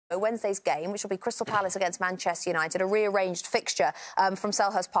Wednesday's game, which will be Crystal Palace against Manchester United, a rearranged fixture from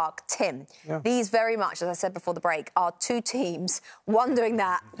Selhurst Park. Tim, these very much, as I said before the break, are two teams. One doing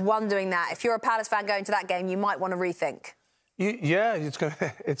that, one doing that. If you're a Palace fan going to that game, you might want to rethink. Yeah,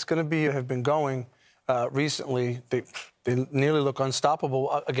 it's gonna be. Have been going recently. They nearly look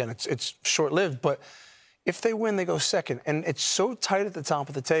unstoppable. Again, it's short-lived, but if they win, they go second, and it's so tight at the top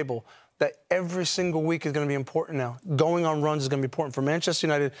of the table that every single week is going to be important now. Going on runs is going to be important for Manchester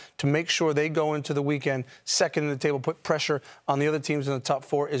United to make sure they go into the weekend second in the table, put pressure on the other teams in the top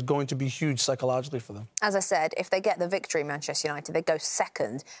four is going to be huge psychologically for them. As I said, if they get the victory, Manchester United, they go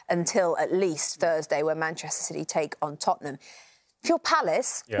second until at least Thursday, where Manchester City take on Tottenham. If you're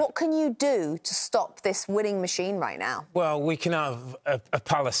Palace, what can you do to stop this winning machine right now? Well, we can have a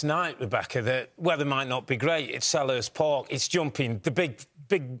Palace night, Rebecca. The weather might not be great. It's Selhurst Park. It's jumping. The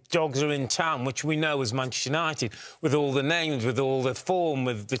big dogs are in town, which we know as Manchester United, with all the names, with all the form,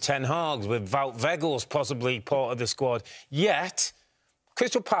 with the Ten Hags, with Wout Weghorst possibly part of the squad. Yet,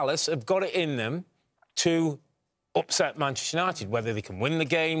 Crystal Palace have got it in them to upset Manchester United, whether they can win the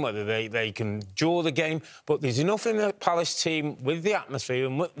game, whether they can draw the game. But there's enough in the Palace team with the atmosphere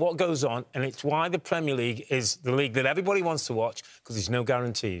and what goes on, and it's why the Premier League is the league that everybody wants to watch, because there's no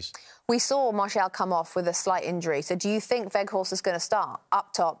guarantees. We saw Martial come off with a slight injury. So do you think Weghorst is going to start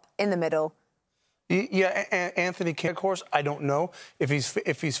up top, in the middle? Yeah, Anthony came, of course. I don't know if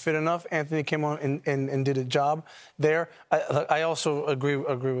he's fit enough. Anthony came on and did a job there. I also agree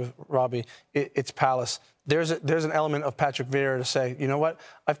with Robbie. It's Palace. There's an element of Patrick Vieira to say, you know what?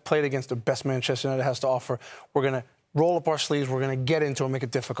 I've played against the best Manchester United has to offer. We're going to roll up our sleeves. We're going to get into it and make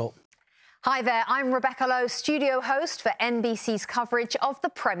it difficult. Hi there, I'm Rebecca Lowe, studio host for NBC's coverage of the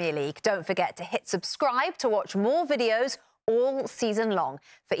Premier League. Don't forget to hit subscribe to watch more videos all season long.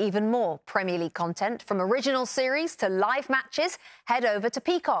 For even more Premier League content, from original series to live matches, head over to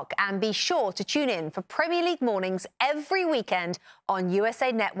Peacock and be sure to tune in for Premier League mornings every weekend on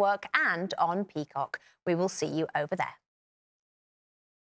USA Network and on Peacock. We will see you over there.